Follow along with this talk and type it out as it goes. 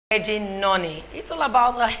Virgin Noni. It's all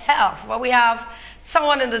about the health. But we have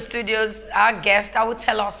someone in the studios, our guest, that will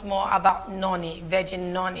tell us more about Noni,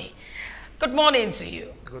 Virgin Noni. Good morning to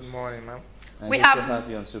you. Good morning, ma'am. Good to have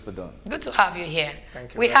you on Superdawn. Good to have you here.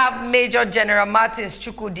 Thank you. We have Major General Martins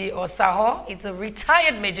Chukwudi Osahon. He's a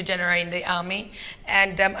retired Major General in the Army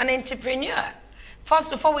and an entrepreneur. First,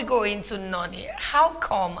 before we go into Noni, how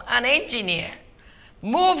come an engineer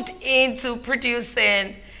moved into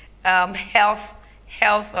producing health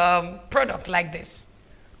product like this?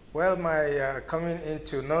 Well, my coming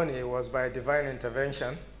into Noni was by divine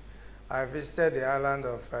intervention. I visited the island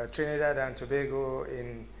of Trinidad and Tobago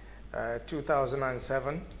in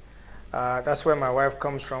 2007. That's where my wife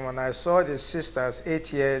comes from, and I saw the sisters,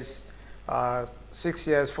 8 years, 6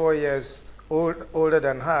 years, 4 years older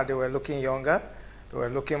than her. They were looking younger. They were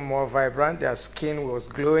looking more vibrant. Their skin was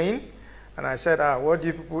glowing. And I said, what do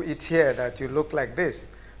you people eat here that you look like this?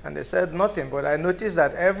 And they said nothing, but I noticed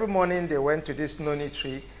that every morning they went to this noni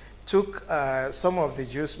tree, took some of the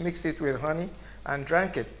juice, mixed it with honey, and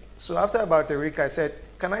drank it. So after about a week, I said,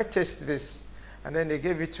 can I taste this? And then they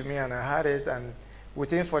gave it to me, and I had it, and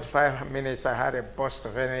within 45 minutes, I had a burst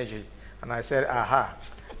of energy. And I said, aha,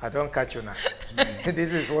 I don't catch you now.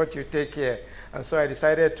 This is what you take here. And so I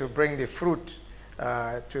decided to bring the fruit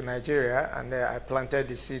to Nigeria, and I planted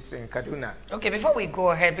the seeds in Kaduna. Okay, before we go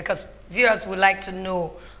ahead, because viewers would like to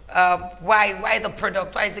know why the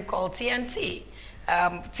product, why is it called TNT?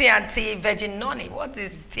 TNT Virgin Noni. What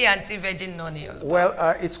is TNT Virgin Noni all about?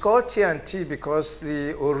 Well, it's called TNT because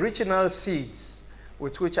the original seeds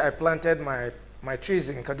with which I planted my trees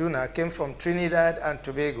in Kaduna came from Trinidad and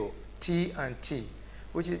Tobago, TNT,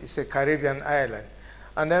 which is a Caribbean island.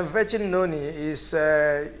 And then Virgin Noni is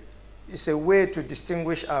a way to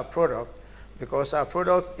distinguish our product because our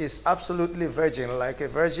product is absolutely virgin. Like a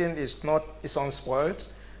virgin is unspoiled.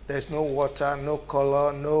 There's no water, no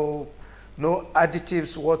color, no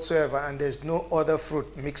additives whatsoever, and there's no other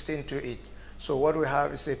fruit mixed into it. So what we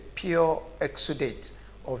have is a pure exudate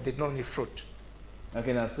of the noni fruit.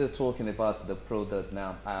 Okay, now still talking about the product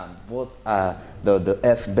now. What are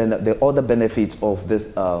the other benefits of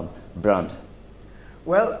this brand?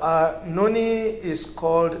 Well, noni is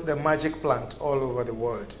called the magic plant all over the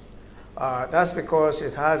world. That's because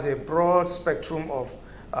it has a broad spectrum of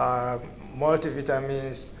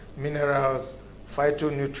multivitamins, minerals,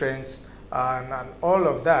 phytonutrients, and all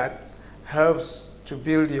of that helps to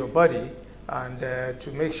build your body and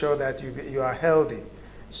to make sure that you are healthy.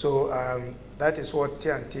 So that is what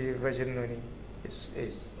TNT Virgin Noni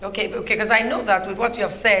is. Okay, because I know that with what you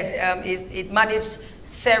have said, it manages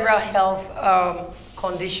several health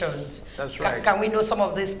conditions. That's right. Can we know some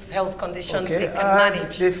of these health conditions it can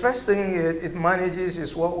manage? The first thing it manages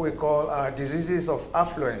is what we call diseases of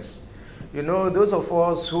affluence. You know, those of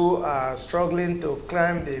us who are struggling to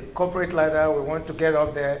climb the corporate ladder, we want to get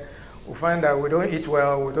up there, we find that we don't eat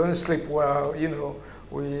well, we don't sleep well, you know,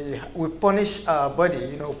 we punish our body,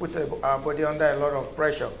 you know, put our body under a lot of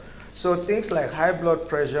pressure. So things like high blood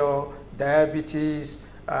pressure, diabetes,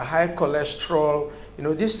 high cholesterol, you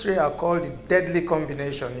know, these three are called the deadly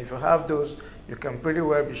combination. If you have those, you can pretty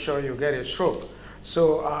well be sure you get a stroke.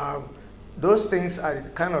 So those things are the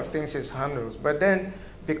kind of things it handles. But then,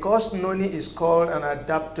 because noni is called an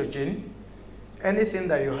adaptogen, anything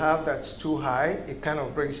that you have that's too high, it kind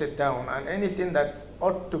of brings it down. And anything that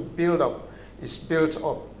ought to build up is built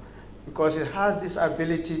up because it has this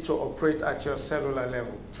ability to operate at your cellular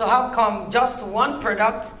level. So how come just one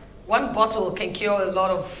product, one bottle can cure a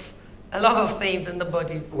lot of things in the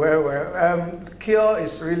body? Well, cure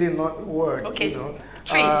is really not a word. Okay, you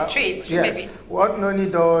know. treat, yes. maybe. What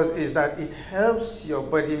noni does is that it helps your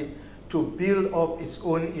body to build up its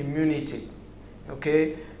own immunity,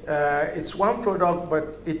 okay? It's one product,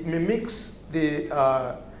 but it mimics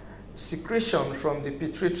the secretion from the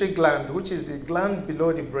pituitary gland, which is the gland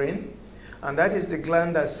below the brain, and that is the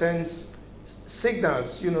gland that sends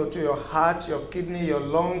signals, you know, to your heart, your kidney, your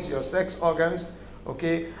lungs, your sex organs,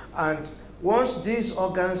 okay? And once these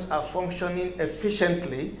organs are functioning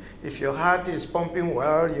efficiently, if your heart is pumping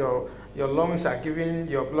well, your lungs are giving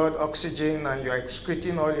your blood oxygen and you're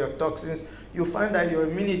excreting all your toxins, you find that your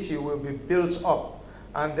immunity will be built up,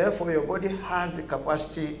 and therefore your body has the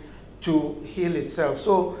capacity to heal itself.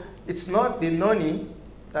 So it's not the noni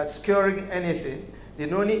that's curing anything. The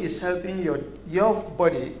noni is helping your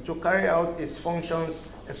body to carry out its functions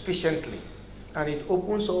efficiently, and it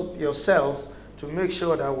opens up your cells to make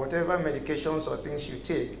sure that whatever medications or things you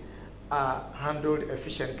take are handled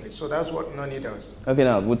efficiently. So that's what Noni does. Okay,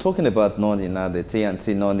 now we're talking about Noni now, the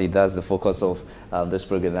TNT Noni, that's the focus of this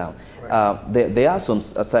program now. Right. There are some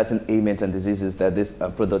certain ailments and diseases that this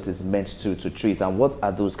product is meant to treat, and what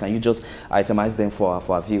are those? Can you just itemize them for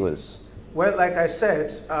our viewers? Well, like I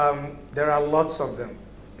said, there are lots of them,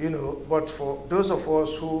 you know, but for those of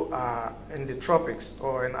us who are in the tropics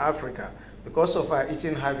or in Africa, because of our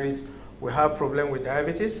eating habits, we have problem with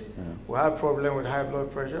diabetes, we have problem with high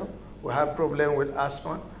blood pressure, we have problem with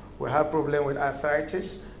asthma, we have problem with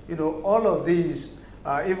arthritis. You know, all of these,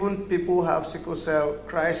 even people who have sickle cell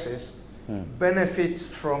crisis, benefit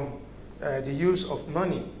from the use of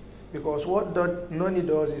Noni. Because what Noni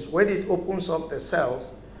does is when it opens up the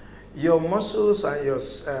cells, your muscles and your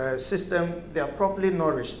system, they are properly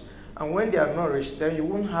nourished. And when they are nourished, then you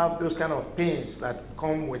won't have those kind of pains that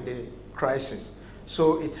come with the crisis.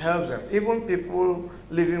 So it helps them. Even people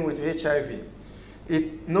living with HIV,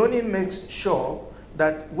 Noni makes sure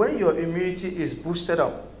that when your immunity is boosted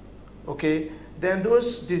up, okay, then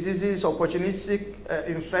those diseases, opportunistic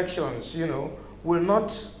infections, you know, will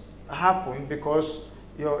not happen because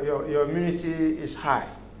your immunity is high.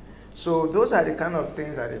 So those are the kind of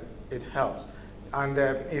things that it helps. And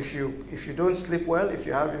if you don't sleep well, if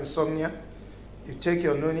you have insomnia, you take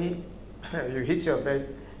your Noni, you hit your bed,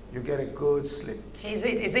 you get a good sleep. Is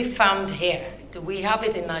it found here? Do we have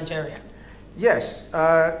it in Nigeria? Yes.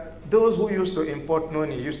 Those who used to import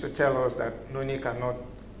Noni used to tell us that Noni cannot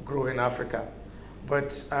grow in Africa.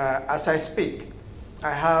 But as I speak,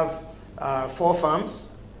 I have 4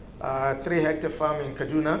 farms, 3-hectare farm in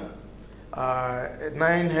Kaduna,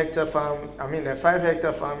 9-hectare farm, I mean a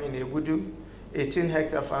 5-hectare farm in Egudu,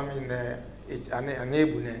 18-hectare farm in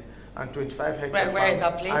Anebune, and 25-hectare farm. Where is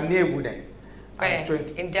that place? Anebune.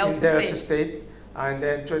 In Delta State. And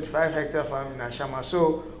then 25-hectare farm in Ashama.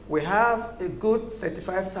 So we have a good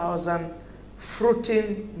 35,000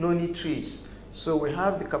 fruiting Noni trees. So we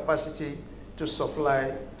have the capacity to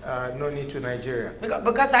supply Noni to Nigeria.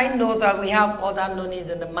 Because I know that we have other Nonis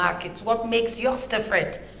in the markets. What makes yours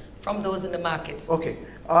different from those in the markets? Okay.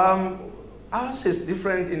 Ours is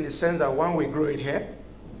different in the sense that 1, we grow it here.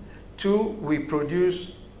 2, we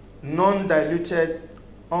produce non-diluted,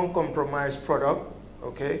 uncompromised product,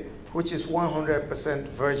 okay, which is 100%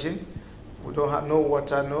 virgin. We don't have no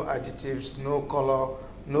water, no additives, no color,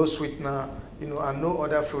 no sweetener, you know, and no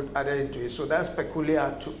other fruit added into it. So that's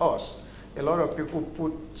peculiar to us. A lot of people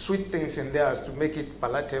put sweet things in theirs to make it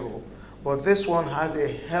palatable, but this one has a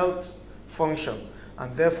health function,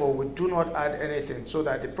 and therefore we do not add anything so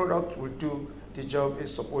that the product will do the job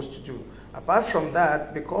it's supposed to do. Apart from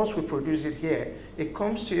that, because we produce it here, it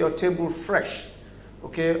comes to your table fresh.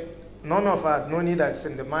 Okay, none of our Noni that's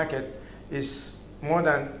in the market is more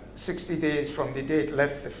than 60 days from the day it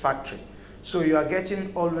left the factory. So you are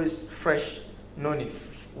getting always fresh Noni.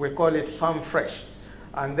 We call it farm fresh.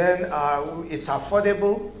 And then it's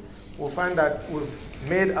affordable. We'll find that we've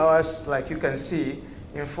made ours, like you can see,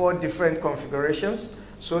 in 4 different configurations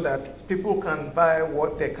so that people can buy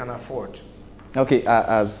what they can afford. Okay,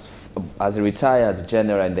 as a retired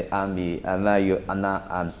general in the army, and now you're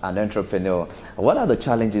an entrepreneur, what are the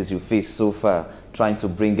challenges you face so far trying to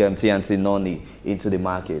bring TNT Noni into the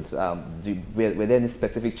market? Were there any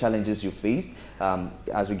specific challenges you faced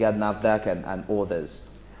as regard NAFDAC and others?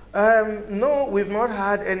 No, we've not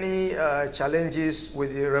had any challenges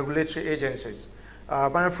with the regulatory agencies.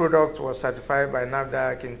 My product was certified by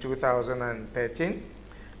NAFDAC in 2013,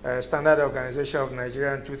 Standard Organization of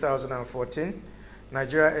Nigeria in 2014,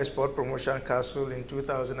 Nigeria Export Promotion Council in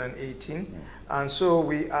 2018, and so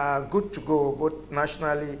we are good to go both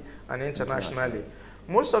nationally and internationally.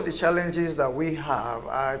 Most of the challenges that we have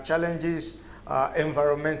are challenges,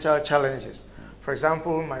 environmental challenges. For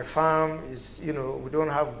example, my farm is, you know, we don't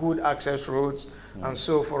have good access roads, and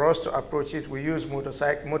so for us to approach it, we use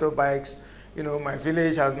motorbikes. You know, my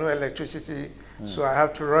village has no electricity, so I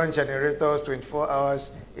have to run generators 24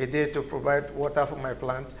 hours a day to provide water for my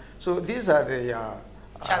plant. So these are the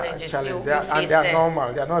challenges. And they are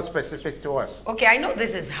normal. They are not specific to us. Okay, I know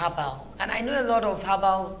this is herbal, and I know a lot of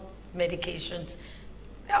herbal medications.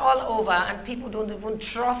 They're all over, and people don't even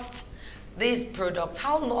trust these products.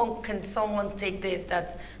 How long can someone take this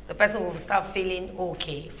that the person will start feeling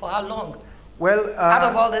okay? For how long? Well, out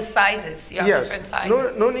of all the sizes, you have different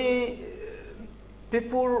sizes. Noni,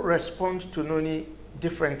 people respond to Noni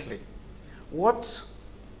differently. What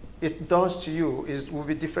it does to you will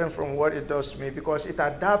be different from what it does to me because it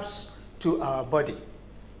adapts to our body,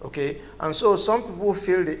 okay? And so some people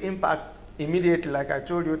feel the impact immediately, like I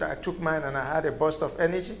told you that I took mine and I had a burst of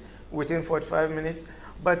energy within 45 minutes,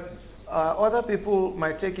 but other people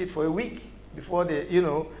might take it for a week before they, you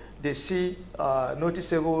know, they see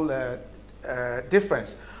noticeable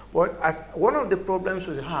difference. But as one of the problems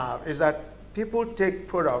we have is that people take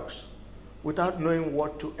products without knowing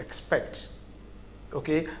what to expect.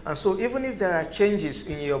 Okay, and so even if there are changes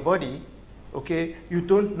in your body, okay, you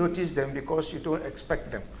don't notice them because you don't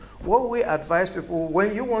expect them. What we advise people,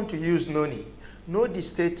 when you want to use Noni, know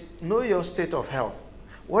your state of health.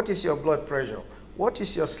 What is your blood pressure? What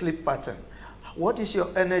is your sleep pattern? What is your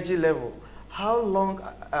energy level? How long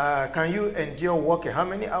can you endure working? How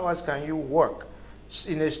many hours can you work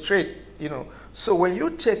in a straight, you know? So when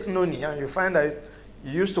you take Noni and you find that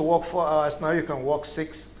you used to work 4 hours, now you can work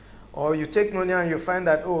 6. Or you take Noni and you find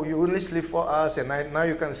that, oh, you only sleep 4 hours a night, now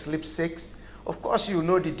you can sleep 6. Of course, you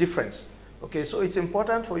know the difference. Okay, so it's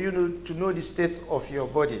important for you to know the state of your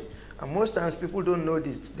body. And most times people don't know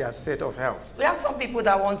their state of health. We have some people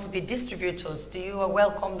that want to be distributors. Do you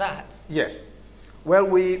welcome that? Yes. Well,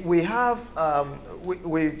 we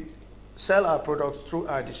sell our products through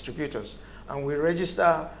our distributors, and we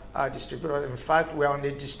register our distributors. In fact, we're on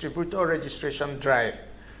the distributor registration drive.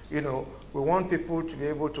 You know, we want people to be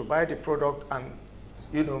able to buy the product and,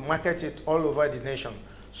 you know, market it all over the nation.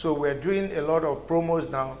 So we're doing a lot of promos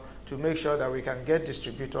now to make sure that we can get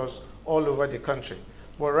distributors all over the country.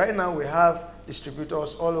 But right now we have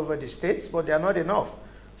distributors all over the states, but they are not enough.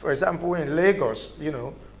 For example, in Lagos, you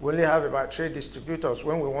know, we only have about 3 distributors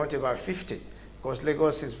when we want about 50, because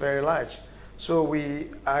Lagos is very large. So we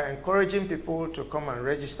are encouraging people to come and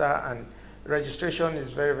register, and registration is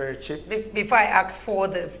very, very cheap. Before I ask for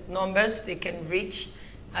the numbers they can reach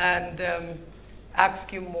and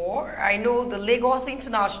ask you more, I know the Lagos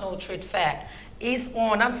International Trade Fair is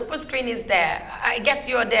on, and Super Screen is there. I guess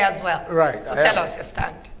you're there as well. Right. So tell us your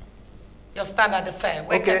stand. Your stand at the fair.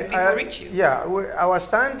 Where can people reach you? Yeah, our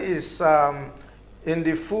stand is in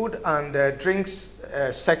the food and drinks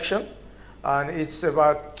section, and it's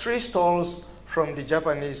about 3 stalls from the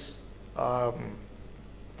Japanese, what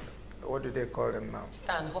do they call them now?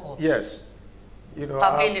 Stand hall. Yes. You know,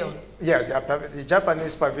 pavilion. Yeah, the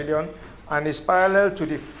Japanese pavilion, and it's parallel to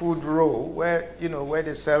the food row where, you know, where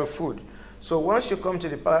they sell food. So once you come to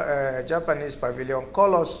the Japanese pavilion,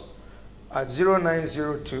 call us at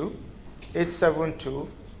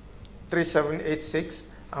 0902-872-3786,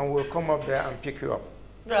 and we'll come up there and pick you up.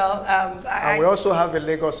 Well, and we also have a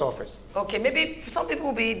Lagos office. Okay, maybe some people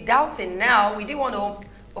will be doubting now. We didn't want to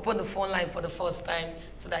open the phone line for the first time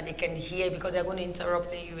so that they can hear, because they're going to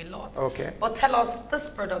interrupt you a lot. Okay. But tell us, this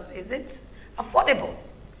product, is it affordable?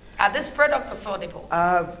 Are these products affordable?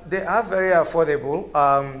 They are very affordable.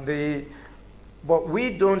 But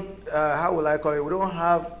we don't, how will I call it? We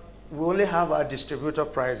only have our distributor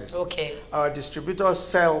prices. Okay. Our distributors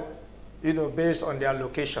sell, you know, based on their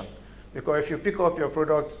location. Because if you pick up your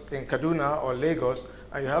product in Kaduna or Lagos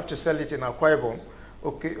and you have to sell it in Akwa Ibom,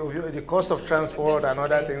 okay, the cost of transport and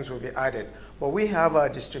other things will be added. But we have our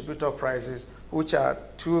distributor prices, which are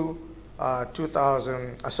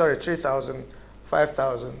 3,000,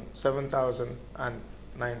 5,000, 7,000, and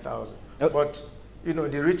 9,000. Okay. But you know,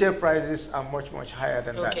 the retail prices are much, much higher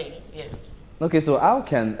than that. Okay, yes. Okay, so how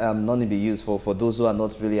can Noni be used for those who are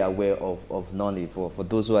not really aware of Noni, for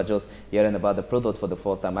those who are just hearing about the product for the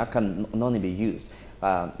first time? How can Noni be used?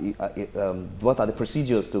 What are the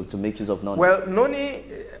procedures to make use of Noni? Well, Noni,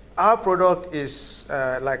 our product is,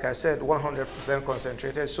 like I said, 100%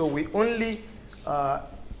 concentrated. So we only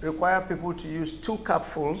require people to use 2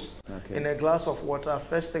 cupfuls in a glass of water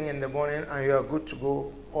first thing in the morning, and you are good to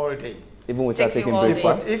go all day. Even without taking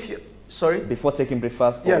breakfast? Sorry? Before taking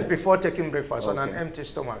breakfast? Yes, before taking breakfast on an empty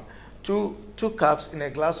stomach. Two cups in a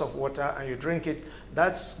glass of water and you drink it.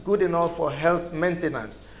 That's good enough for health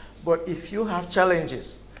maintenance. But if you have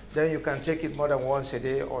challenges, then you can take it more than once a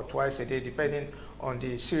day or twice a day, depending on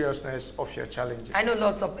the seriousness of your challenges. I know a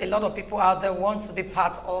lot of people out there want to be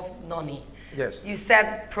part of Noni. Yes. You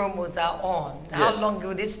said promos are on. Yes. How long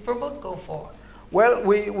will these promos go for? Well,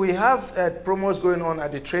 we have promos going on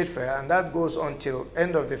at the trade fair, and that goes until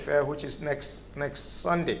end of the fair, which is next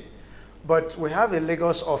Sunday. But we have a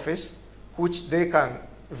Lagos office, which they can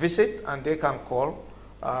visit and they can call.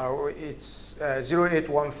 It's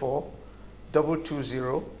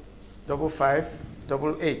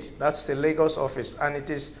 0814-220-5588. That's the Lagos office, and it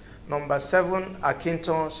is number 7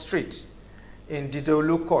 Akinton Street in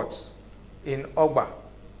Didolu Court in Ogba,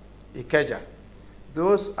 Ikeja.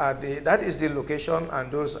 That is the location, and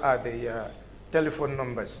those are the telephone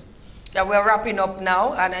numbers. Yeah, we're wrapping up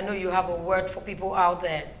now, and I know you have a word for people out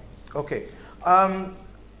there. Okay.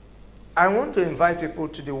 I want to invite people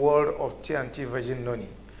to the world of T&T Virgin Noni.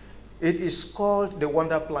 It is called the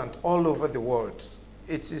Wonder Plant all over the world.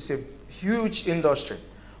 It is a huge industry.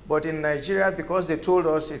 But in Nigeria, because they told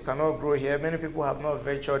us it cannot grow here, many people have not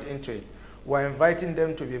ventured into it. We're inviting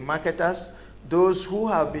them to be marketers. Those who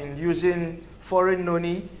have been using foreign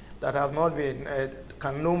noni that have not been,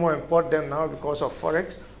 can no more import them now because of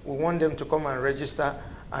Forex, we want them to come and register,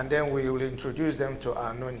 and then we will introduce them to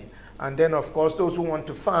our noni. And then, of course, those who want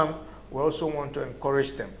to farm, we also want to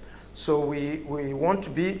encourage them. So we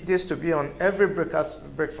want this to be on every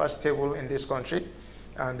breakfast table in this country,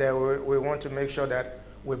 and we want to make sure that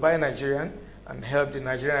we buy Nigerian and help the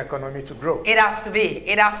Nigerian economy to grow. It has to be.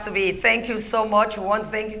 It has to be. Thank you so much. One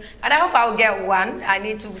thing, and I hope I'll get one. I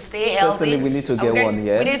need to stay healthy. Certainly, we need to get one.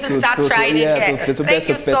 Yeah, we need to start trying it. Thank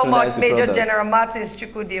you so much, Major General Martins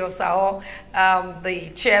Chukwudi Osahon,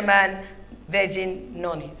 the chairman, Virgin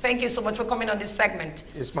Noni. Thank you so much for coming on this segment.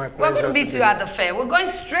 It's my pleasure. We're going to meet you at the fair. We're going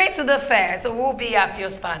straight to the fair, so we'll be at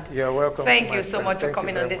your stand. You're welcome. Thank you so much for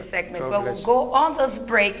coming on this segment. But we'll go on this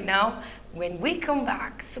break now. When we come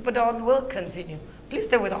back, Superdawn will continue. Please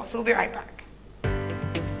stay with us. We'll be right back.